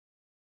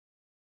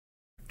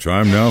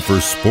Time now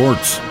for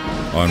sports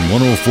on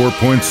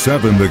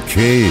 104.7 The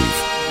Cave.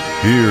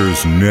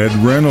 Here's Ned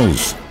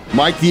Reynolds.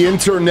 Mike, the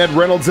intern, Ned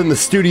Reynolds in the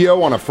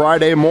studio on a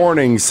Friday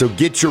morning. So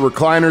get your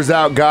recliners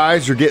out,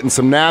 guys. You're getting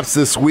some naps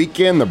this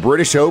weekend. The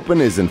British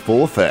Open is in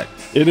full effect.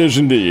 It is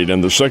indeed,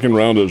 and the second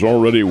round is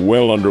already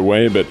well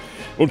underway, but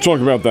we'll talk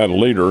about that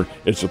later.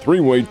 It's a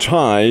three-way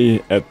tie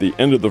at the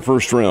end of the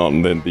first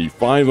round. Then the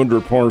 5-under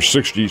par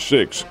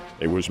 66.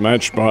 It was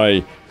matched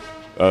by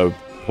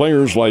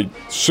players like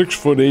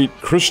 6'8"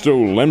 Christo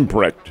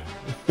Lemprecht.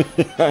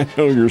 I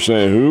know you're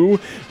saying who?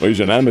 Well, he's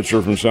an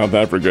amateur from South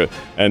Africa,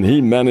 and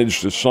he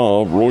managed to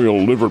solve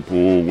Royal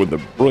Liverpool with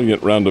a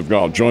brilliant round of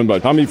golf, joined by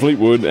Tommy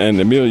Fleetwood and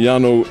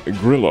Emiliano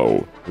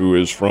Grillo, who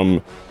is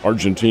from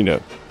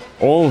Argentina.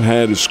 All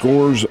had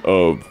scores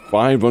of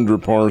 5-under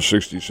par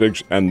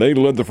 66, and they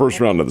led the first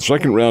round. Now, the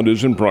second round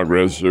is in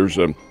progress. There's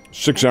a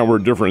 6-hour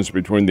difference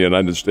between the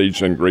United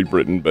States and Great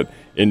Britain, but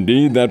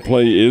indeed that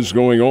play is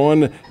going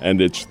on,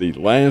 and it's the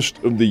last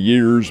of the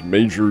year's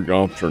major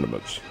golf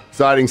tournaments.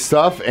 Exciting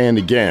stuff, and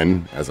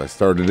again, as I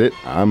started it,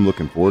 I'm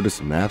looking forward to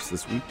some naps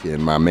this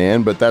weekend, my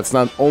man. But that's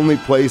not the only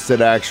place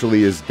that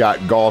actually has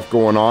got golf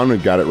going on.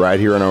 We've got it right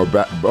here in our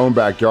own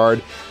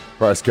backyard.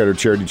 Price Cutter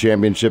Charity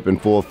Championship in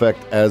full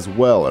effect as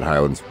well at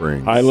Highland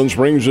Springs. Highland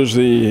Springs is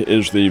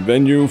the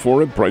venue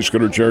for it. Price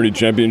Cutter Charity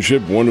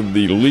Championship, one of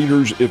the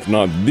leaders, if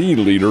not the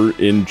leader,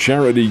 in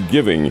charity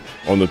giving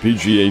on the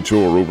PGA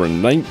Tour. Over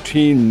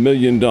 $19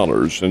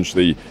 million since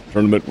the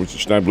tournament was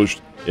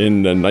established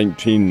in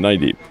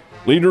 1990.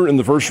 Leader in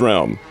the first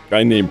round,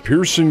 guy named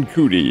Pearson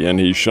Coody, and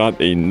he shot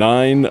a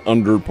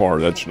 9-under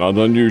par. That's not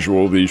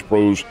unusual. These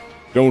pros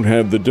don't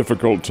have the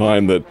difficult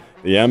time that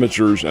the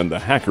amateurs and the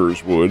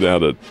hackers would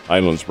out at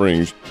Highland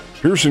Springs.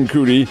 Pearson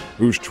Coody,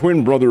 whose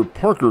twin brother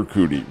Parker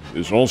Coody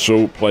is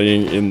also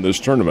playing in this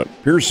tournament.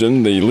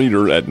 Pearson, the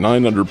leader at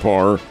 9-under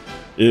par,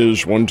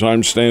 is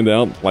one-time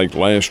standout like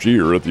last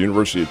year at the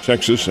University of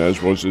Texas,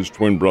 as was his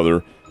twin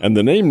brother. And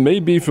the name may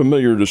be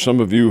familiar to some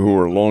of you who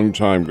are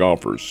longtime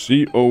golfers.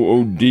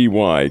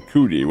 C-O-O-D-Y,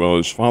 Coody. Well,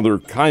 his father,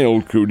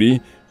 Kyle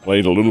Coody,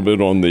 played a little bit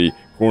on the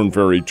Korn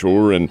Ferry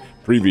Tour and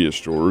previous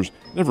tours.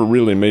 Never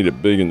really made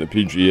it big in the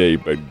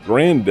PGA, but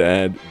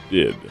Granddad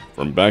did.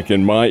 From back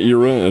in my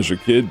era as a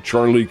kid,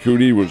 Charlie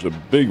Coody was a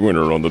big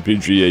winner on the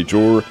PGA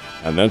Tour,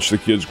 and that's the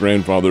kid's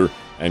grandfather.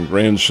 And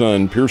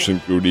grandson,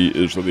 Pearson Coody,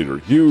 is the leader.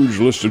 Huge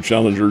list of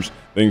challengers.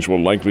 Things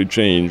will likely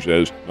change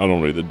as not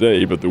only the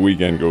day, but the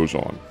weekend goes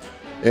on.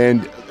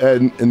 And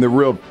the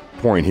real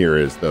point here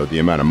is, though, the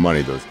amount of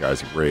money those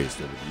guys have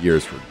raised over the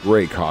years for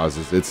great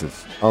causes.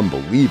 It's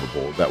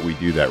unbelievable that we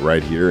do that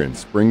right here in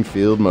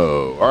Springfield,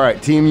 Mo. All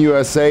right, Team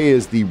USA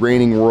is the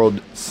reigning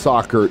world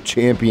soccer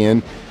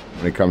champion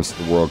when it comes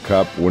to the World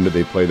Cup. When do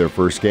they play their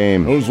first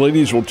game? Those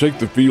ladies will take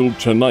the field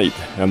tonight,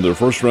 and their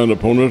first-round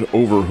opponent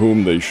over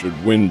whom they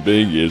should win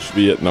big is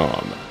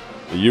Vietnam.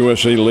 The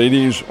USA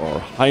ladies are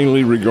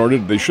highly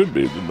regarded. They should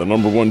be the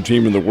number one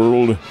team in the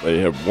world. They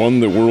have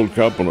won the World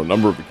Cup on a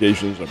number of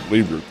occasions. I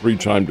believe they're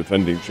 3-time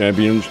defending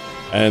champions,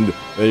 and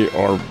they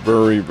are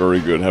very, very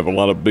good. Have a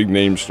lot of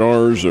big-name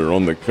stars. They're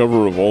on the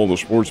cover of all the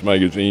sports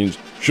magazines.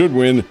 Should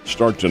win.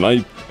 Start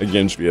tonight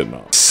against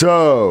Vietnam.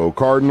 So,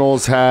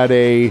 Cardinals had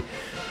a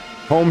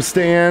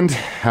homestand.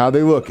 How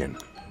they looking?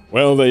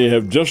 Well, they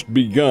have just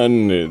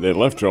begun. They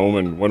left home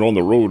and went on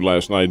the road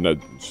last night, not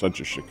such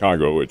as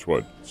Chicago. It's,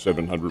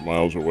 700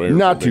 miles away?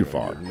 Not too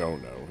far. No.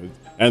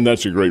 And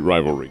that's a great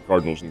rivalry,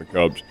 Cardinals and the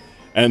Cubs.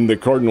 And the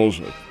Cardinals,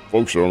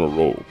 folks, are on a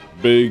roll,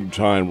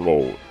 big-time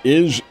roll.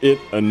 Is it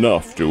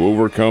enough to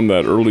overcome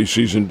that early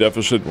season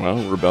deficit? Well,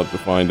 we're about to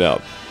find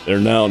out. They're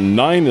now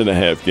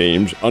 9.5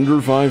 games under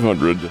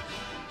 500,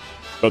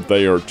 but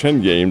they are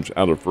 10 games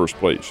out of first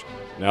place.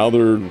 Now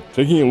they're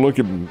taking a look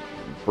at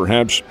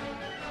perhaps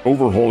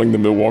overhauling the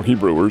Milwaukee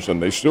Brewers,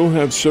 and they still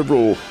have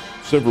several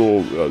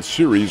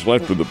series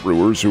left for the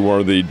Brewers, who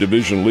are the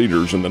division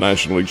leaders in the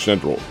National League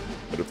Central.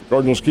 But if the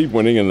Cardinals keep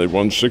winning, and they've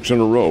won 6 in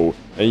a row,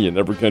 hey, you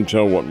never can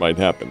tell what might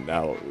happen.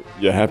 Now,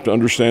 you have to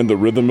understand the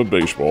rhythm of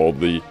baseball.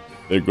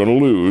 They're going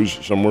to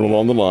lose somewhere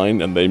along the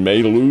line, and they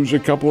may lose a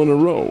couple in a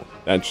row.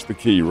 That's the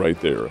key right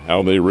there,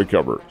 how they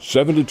recover.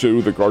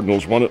 7-2, the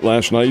Cardinals won it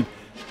last night.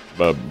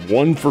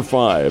 1 for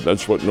 5,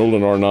 that's what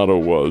Nolan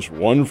Arenado was.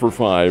 1 for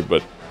 5,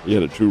 but he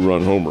had a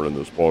 2-run homer in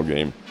this ball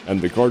game. And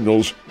the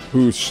Cardinals,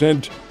 who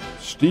sent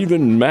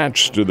Steven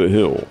Matz to the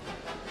hill.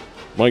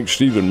 Mike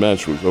Steven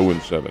Matz was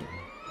 0-7.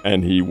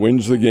 And he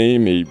wins the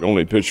game. He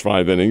only pitched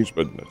 5 innings,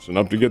 but that's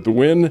enough to get the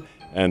win,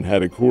 and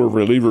had a core of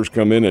relievers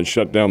come in and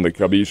shut down the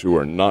Cubbies, who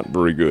are not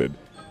very good.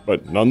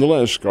 But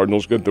nonetheless,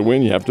 Cardinals get the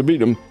win. You have to beat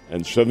them.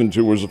 And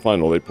 7-2 was the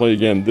final. They play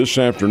again this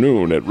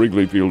afternoon at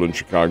Wrigley Field in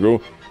Chicago.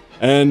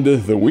 And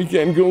the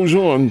weekend goes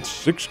on.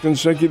 6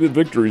 consecutive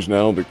victories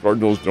now. The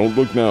Cardinals don't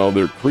look now.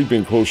 They're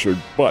creeping closer.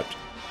 But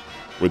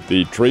with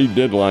the trade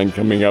deadline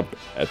coming up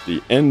at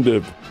the end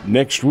of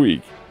next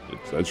week,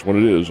 that's when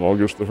it is,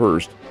 August the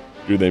 1st,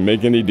 do they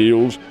make any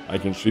deals? I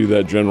can see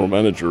that general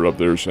manager up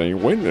there saying,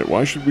 wait a minute,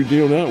 why should we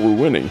deal now? We're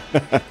winning.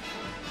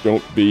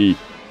 Don't be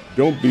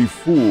don't be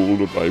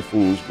fooled by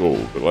fool's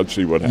gold. But let's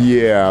see what happens.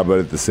 Yeah, but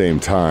at the same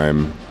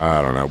time,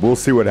 I don't know. We'll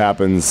see what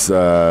happens.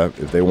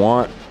 If they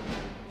want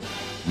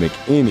to make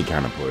any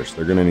kind of push,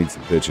 they're going to need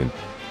some pitching.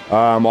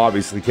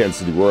 Obviously, Kansas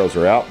City Royals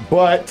are out,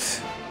 but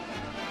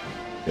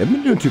they haven't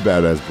been doing too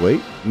bad as of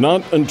late.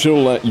 Not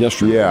until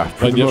yesterday.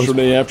 Yeah.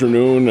 Yesterday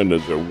afternoon, and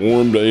it's a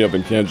warm day up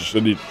in Kansas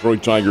City.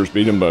 Detroit Tigers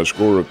beat them by a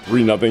score of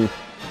 3-0.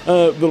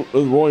 The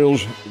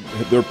Royals,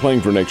 they're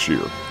playing for next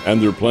year,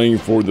 and they're playing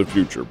for the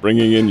future,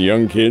 bringing in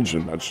young kids,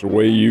 and that's the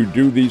way you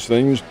do these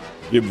things.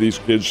 Give these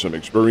kids some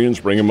experience,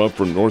 bring them up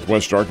from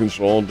Northwest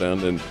Arkansas down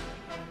in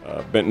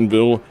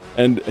Bentonville.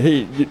 And,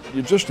 hey,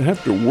 you just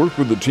have to work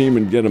with the team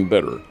and get them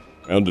better.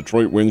 And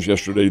Detroit wins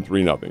yesterday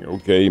 3-0.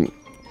 Okay,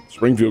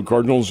 Springfield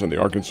Cardinals and the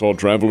Arkansas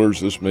Travelers,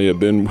 this may have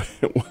been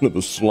one of the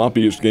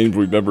sloppiest games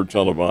we've ever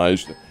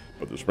televised,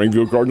 but the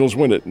Springfield Cardinals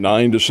win it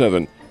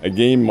 9-7. A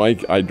game,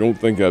 Mike, I don't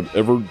think I've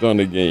ever done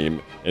a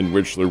game in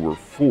which there were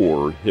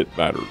 4 hit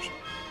batters.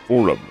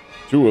 4 of them.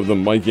 2 of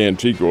them, Mike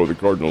Antico of the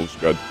Cardinals,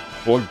 got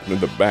plugged in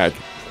the back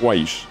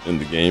twice in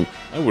the game.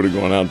 I would have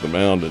gone out the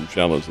mound and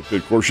challenged the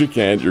pitch. Of course, you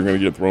can't. You're going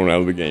to get thrown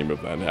out of the game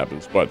if that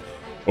happens. But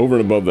over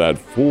and above that,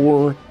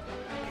 4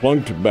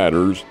 plunked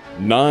batters,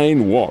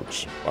 9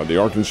 walks by the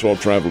Arkansas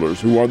Travelers,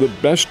 who are the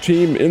best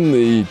team in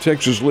the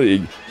Texas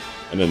League,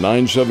 and a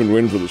 9-7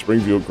 win for the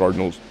Springfield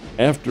Cardinals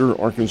after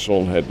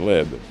Arkansas had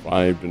led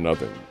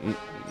 5-0.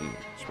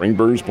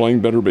 Springbirds playing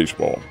better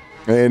baseball.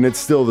 And it's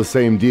still the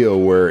same deal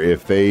where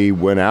if they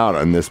went out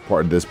on this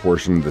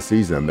portion of the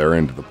season, they're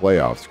into the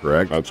playoffs,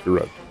 correct? That's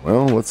correct.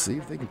 Well, let's see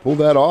if they can pull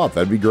that off.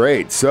 That'd be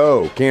great.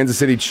 So, Kansas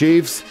City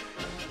Chiefs,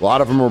 a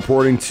lot of them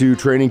reporting to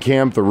training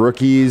camp. The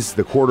rookies,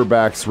 the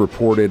quarterbacks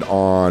reported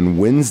on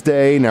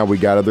Wednesday. Now we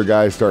got other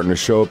guys starting to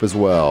show up as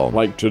well.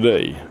 Like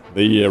today.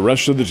 The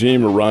rest of the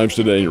team arrives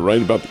today. You're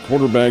right about the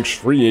quarterbacks,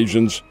 free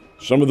agents,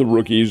 some of the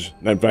rookies,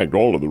 in fact,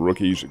 all of the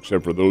rookies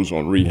except for those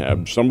on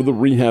rehab, some of the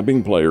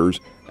rehabbing players,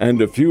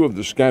 and a few of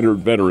the scattered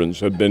veterans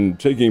have been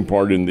taking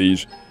part in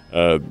these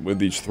with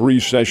these 3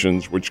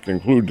 sessions, which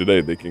conclude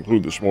today. They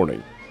conclude this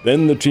morning.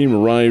 Then the team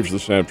arrives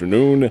this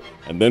afternoon,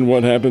 and then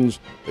what happens?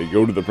 They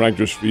go to the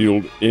practice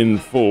field in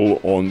full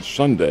on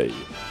Sunday,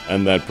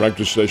 and that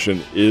practice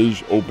session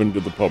is open to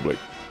the public.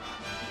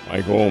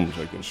 Mike Holmes,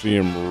 I can see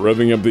him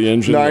revving up the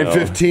engine.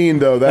 9:15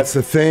 though. That's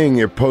the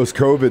thing. Post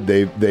COVID,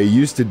 they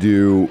used to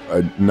do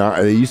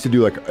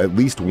like at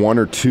least 1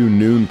 or 2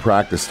 noon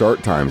practice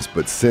start times.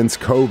 But since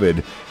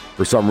COVID,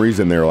 for some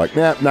reason, they were like,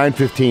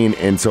 9:15,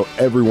 and so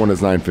everyone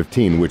is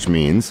 9:15, which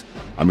means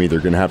I'm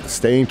either going to have to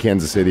stay in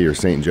Kansas City or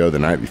St. Joe the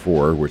night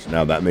before, which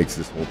now that makes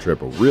this whole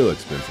trip a real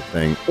expensive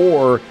thing,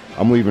 or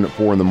I'm leaving at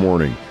 4 in the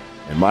morning,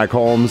 and Mike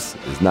Holmes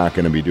is not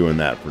going to be doing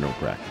that for no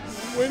practice.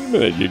 Wait a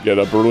minute, you get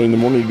up early in the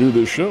morning to do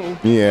this show.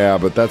 Yeah,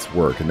 but that's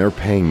work, and they're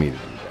paying me to do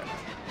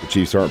that. The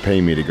Chiefs aren't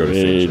paying me to go to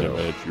St. Joe.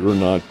 Wait, you're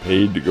not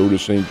paid to go to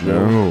St.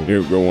 Joe? No.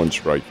 You go on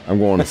strike. I'm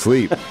going to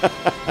sleep.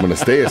 I'm going to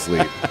stay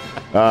asleep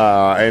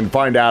and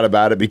find out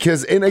about it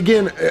because, and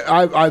again,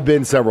 I've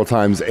been several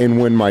times, and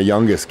when my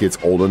youngest gets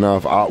old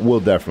enough, we'll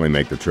definitely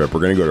make the trip.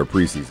 We're going to go to a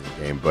preseason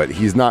game, but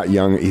he's not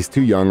young. He's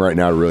too young right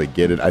now to really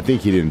get it. I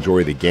think he'd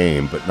enjoy the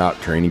game, but not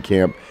training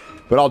camp.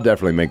 But I'll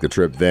definitely make the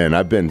trip then.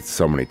 I've been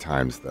so many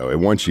times, though.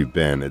 And once you've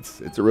been,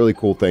 it's a really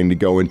cool thing to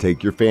go and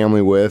take your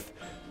family with.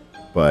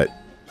 But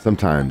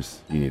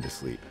sometimes you need to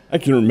sleep. I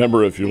can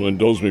remember, if you'll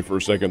indulge me for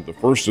a second, the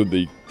first of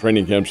the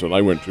training camps that I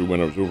went to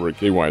when I was over at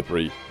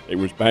KY3. It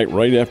was back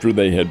right after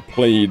they had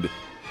played,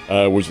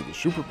 was it the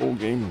Super Bowl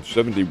game in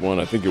 71?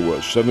 I think it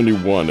was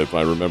 71, if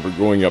I remember,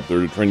 going up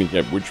there to training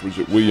camp, which was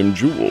at William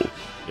Jewell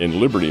in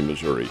Liberty,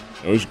 Missouri.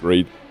 It was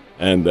great.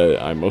 And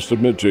I must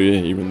admit to you,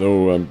 even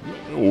though I'm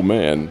an old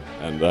man,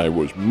 and I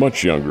was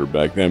much younger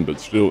back then, but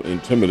still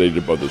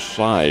intimidated by the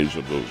size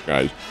of those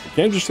guys, the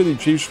Kansas City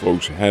Chiefs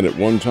folks had at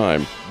one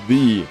time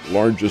the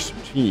largest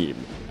team,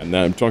 and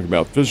now I'm talking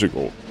about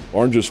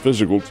largest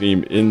physical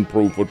team in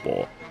pro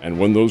football. And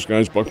when those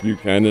guys, Buck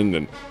Buchanan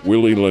and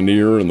Willie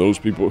Lanier and those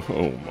people,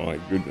 oh my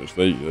goodness,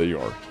 they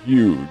are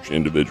huge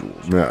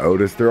individuals. Yeah,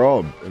 Otis, they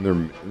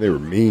were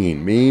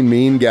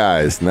mean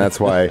guys, and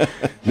that's why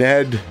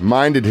Ned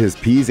minded his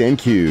P's and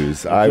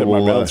Q's. I kept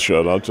my mouth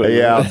shut, I'll tell you.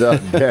 Yeah,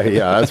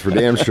 that's for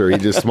damn sure. He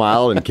just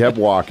smiled and kept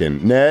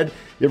walking. Ned,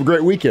 you have a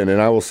great weekend, and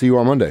I will see you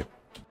on Monday.